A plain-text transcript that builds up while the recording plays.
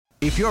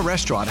If your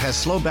restaurant has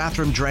slow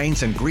bathroom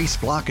drains and grease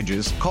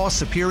blockages, call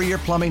Superior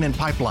Plumbing and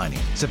Pipelining.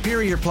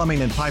 Superior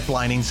Plumbing and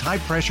Pipelining's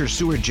high-pressure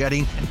sewer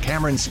jetting and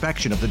camera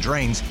inspection of the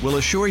drains will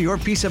assure your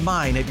peace of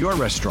mind at your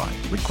restaurant.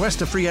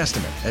 Request a free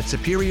estimate at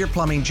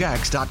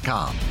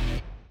SuperiorPlumbingJacks.com.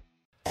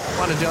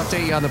 Wanted to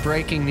update you on the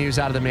breaking news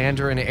out of the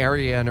Mandarin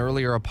area. An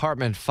earlier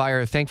apartment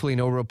fire. Thankfully,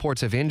 no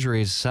reports of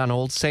injuries on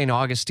Old St.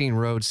 Augustine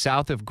Road,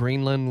 south of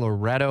Greenland,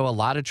 Loretto. A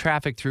lot of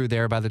traffic through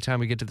there by the time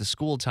we get to the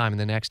school time in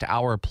the next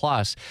hour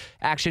plus.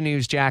 Action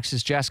News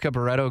Jax's Jessica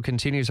Barreto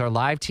continues our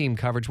live team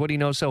coverage. What do you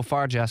know so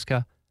far,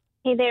 Jessica?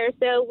 Hey there.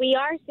 So we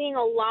are seeing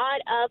a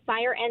lot of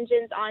fire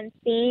engines on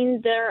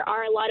scene. There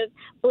are a lot of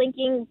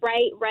blinking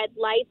bright red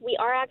lights. We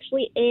are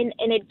actually in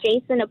an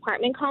adjacent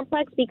apartment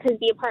complex because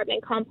the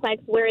apartment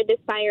complex where this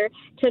fire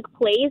took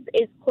place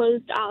is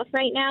closed off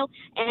right now.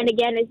 And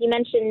again, as you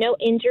mentioned, no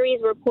injuries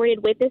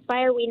reported with this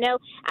fire. We know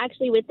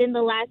actually within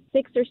the last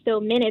 6 or so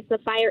minutes, the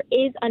fire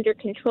is under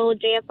control.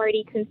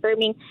 JFRD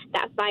confirming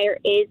that fire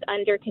is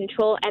under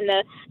control, and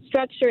the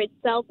structure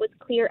itself was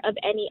clear of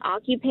any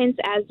occupants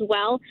as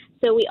well.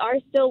 So we are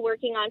still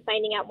working on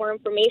finding out more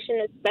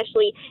information,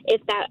 especially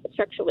if that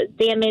structure was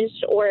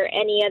damaged or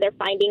any other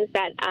findings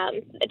that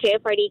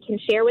JFRD can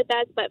share with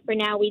us. But for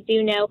now, we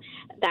do know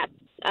that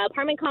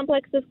apartment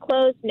complex is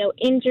closed, no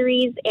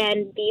injuries,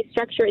 and the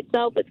structure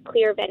itself was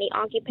clear of any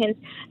occupants.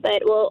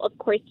 But we'll, of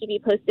course, keep you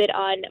posted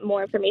on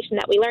more information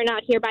that we learn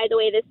out here. By the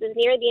way, this is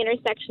near the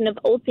intersection of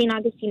Old St.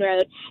 Augustine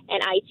Road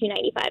and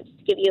I-295, just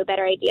to give you a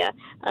better idea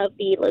of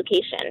the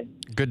location.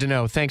 Good to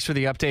know. Thanks for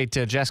the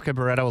update, Jessica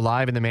Barreto,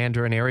 live in the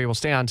Mandarin area. We'll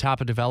stay on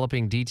top of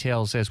developing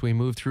details as we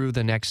move through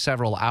the next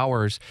several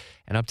hours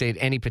and update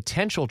any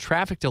potential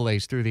traffic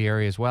delays through the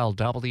area as well.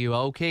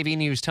 WOKV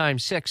News Time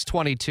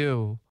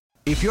 6:22.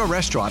 If your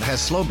restaurant has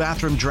slow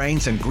bathroom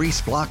drains and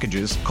grease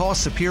blockages, call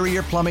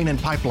Superior Plumbing and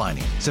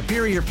Pipelining.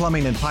 Superior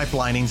Plumbing and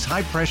Pipelining's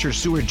high-pressure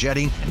sewer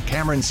jetting and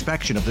camera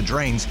inspection of the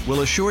drains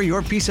will assure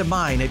your peace of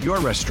mind at your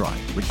restaurant.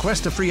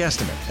 Request a free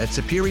estimate at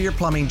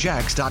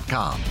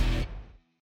SuperiorPlumbingJacks.com.